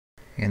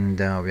And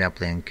we are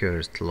playing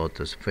Cursed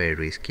Lotus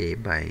Fairy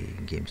Escape by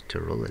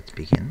Games2Rule. Let's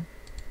begin.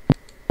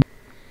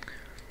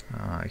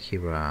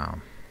 Here are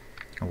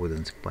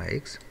wooden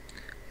spikes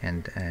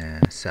and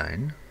a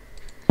sign.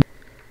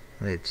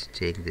 Let's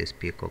take this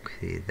peacock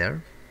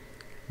hither,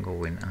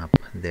 going up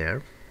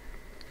there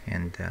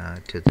and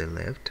to the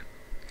left.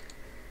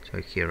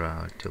 So here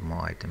are 2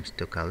 more items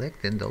to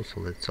collect, and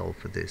also let's solve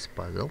this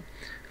puzzle.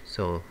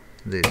 So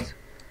this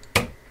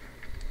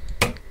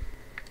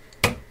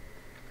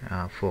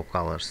 4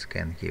 colors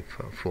can give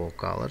 4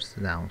 colors.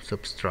 Now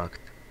subtract,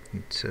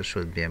 it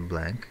should be a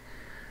blank,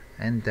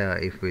 and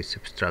if we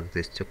subtract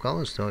these 2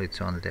 colors, so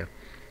it's only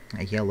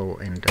yellow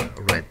and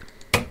red,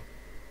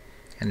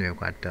 and we've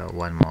got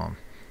 1 more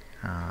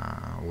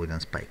wooden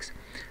spikes.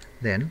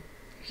 Then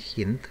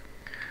hint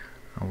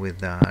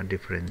with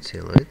different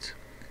silhouettes,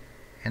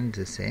 and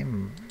the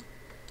same,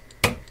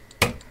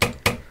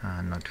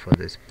 not for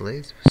this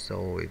place,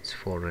 so it's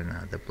for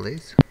another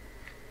place,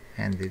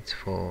 and it's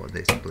for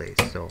this place.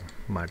 So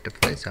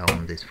butterflies are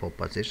on these 4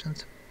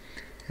 positions,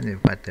 and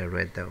we've got a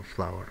red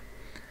flower.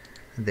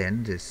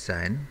 Then this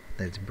sign,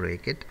 let's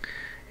break it,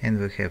 and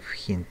we have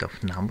hint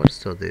of numbers.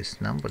 So these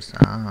numbers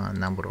are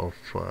number of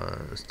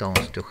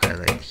stones to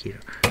highlight here: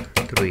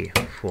 3,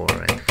 4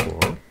 and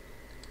 4,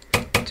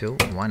 2,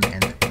 1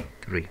 and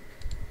 3.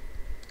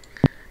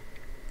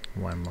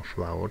 1 more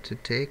flower to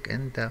take,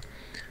 and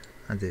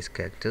this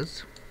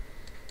cactus,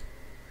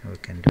 we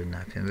can do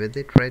nothing with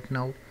it right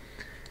now.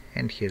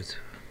 And here's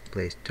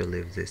place to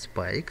leave the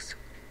spikes.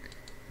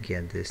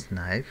 Get this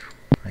knife.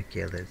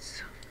 Okay,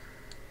 let's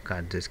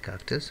cut this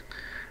cactus.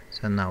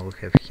 So now we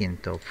have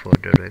hint of 4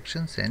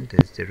 directions, and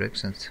these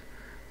directions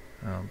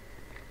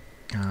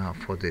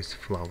for these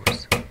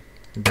flowers: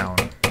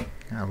 down,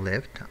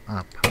 left,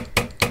 up,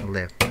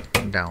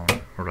 left, down,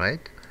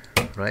 right,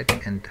 right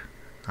and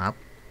up,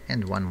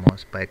 and 1 more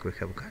spike we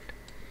have got.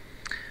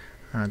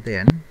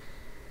 Then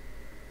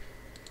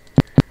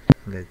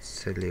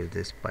let's leave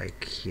the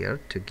spike here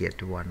to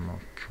get 1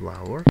 more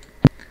flower,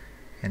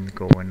 and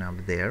going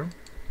up there.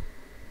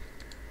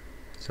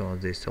 So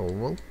this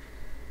oval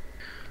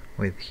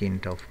with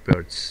hint of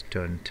birds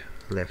turned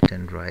left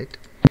and right,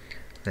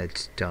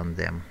 let's turn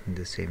them in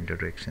the same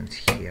directions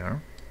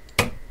here,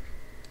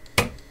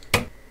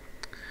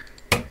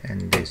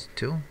 and these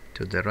 2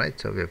 to the right,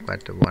 so we've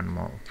got 1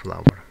 more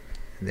flower.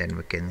 Then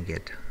we can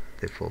get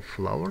the 4th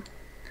flower,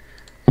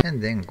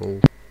 and then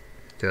go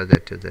further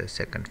to the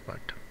second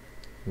part: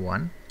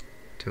 1,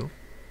 2,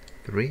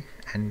 3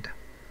 and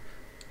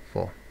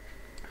 4.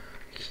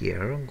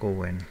 Here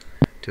going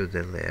to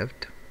the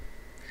left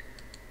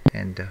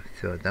and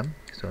further,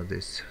 so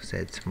this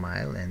said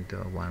smile and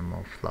 1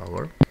 more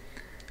flower.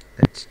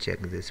 Let's check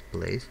this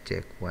place,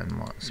 check 1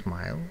 more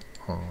smile,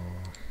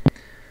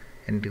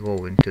 and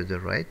go into the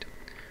right.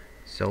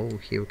 So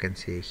here you can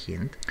see a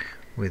hint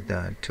with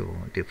 2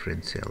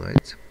 different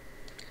silhouettes.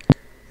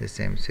 The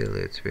same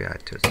silhouettes we are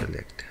to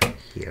select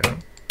here.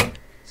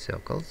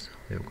 Circles,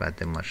 we've got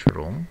the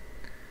mushroom.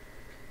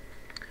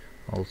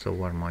 Also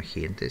 1 more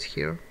hint is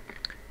here,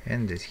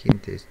 and this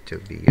hint is to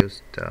be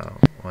used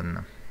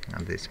on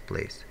this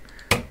place: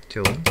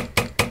 2,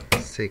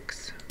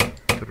 6,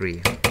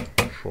 3,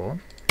 4,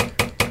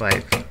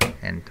 5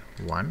 and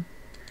 1,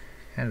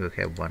 and we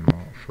have 1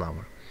 more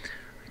flower.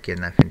 Okay,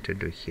 nothing to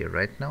do here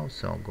right now,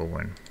 so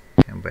going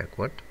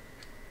backward,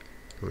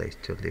 place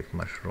to leave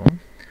mushroom.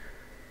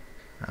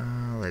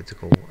 Let's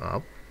go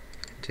up,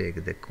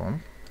 take the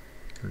comb,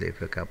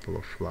 leave a couple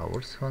of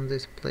flowers on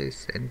this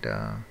place, and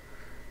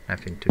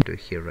nothing to do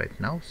here right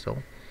now,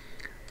 so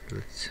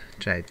let's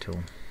try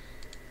to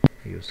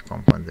use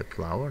comb on the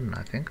flower.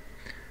 Nothing.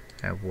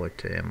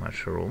 What a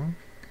mushroom,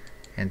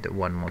 and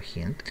 1 more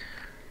hint,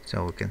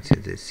 so we can see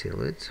the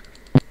silhouettes.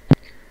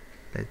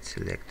 Let's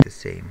select the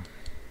same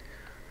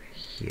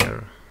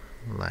here,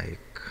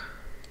 like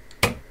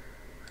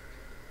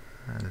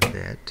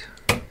that.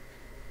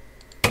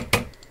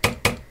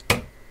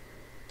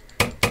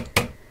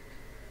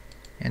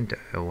 And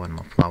 1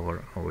 more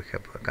flower we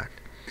have got.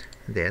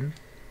 Then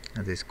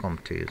this comb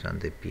to use on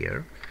the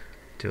pier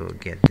to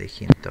get the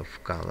hint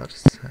of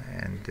colors,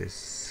 and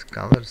these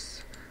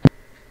colors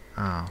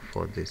are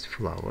for these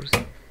flowers: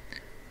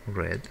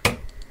 red,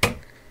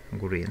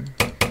 green,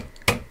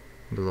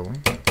 blue,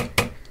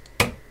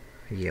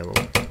 yellow,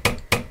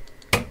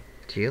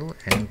 teal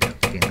and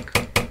pink.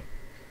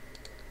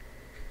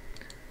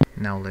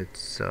 Now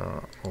let's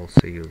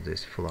also use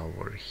this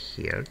flower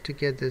here to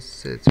get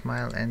this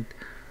smile, and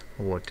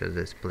water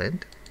this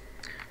plant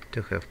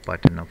to have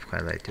pattern of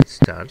highlighted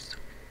stars.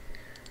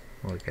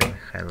 We can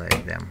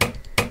highlight them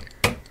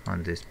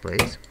on this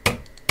place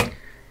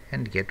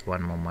and get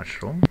 1 more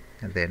mushroom,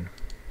 and then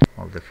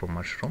all the 4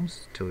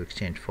 mushrooms to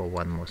exchange for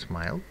 1 more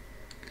smile,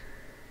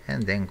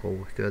 and then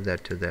go further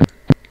to the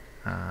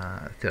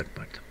 3rd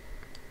part: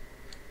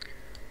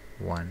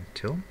 1,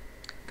 2,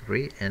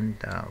 3 and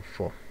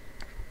 4.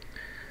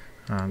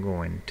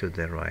 Going to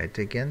the right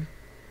again.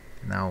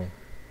 Now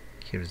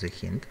here's a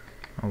hint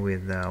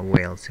with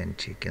whales and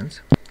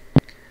chickens.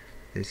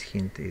 This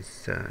hint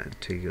is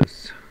to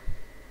use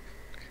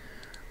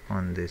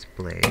on this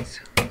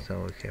place.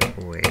 So we have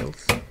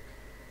whales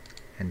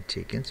and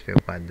chickens.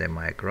 We've got the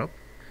microbe.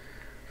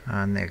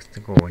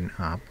 Next, going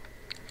up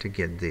to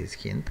get this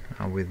hint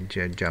with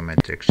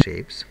geometric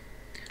shapes.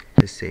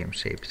 The same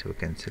shapes we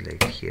can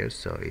select here.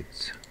 So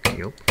it's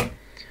cube,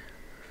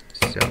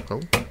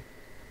 circle,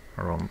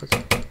 rhombus,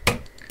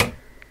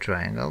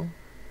 triangle,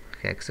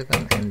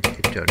 hexagon, and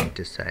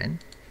eternity sign.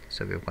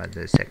 So we've got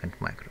the second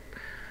microbe.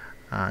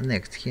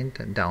 Next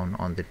hint, down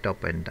on the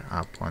top and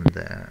up on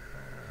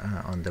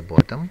the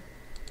bottom.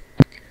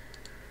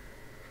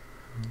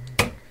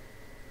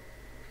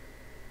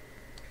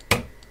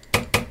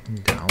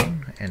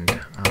 Down and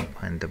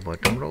up in the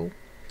bottom row.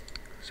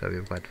 So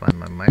we've got one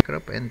more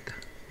microbe and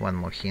one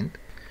more hint.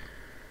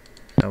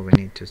 So we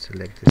need to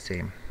select the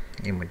same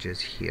images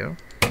here,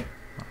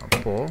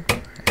 paw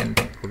and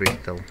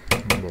crystal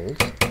balls.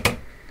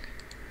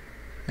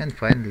 And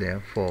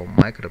finally, for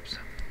microbes,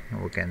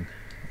 we can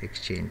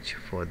exchange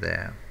for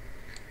the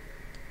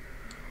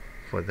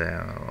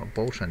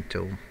potion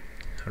to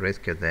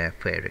rescue the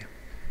fairy.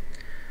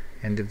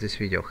 And if this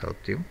video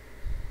helped you,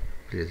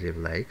 please leave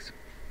likes,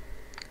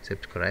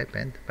 subscribe,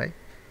 and bye.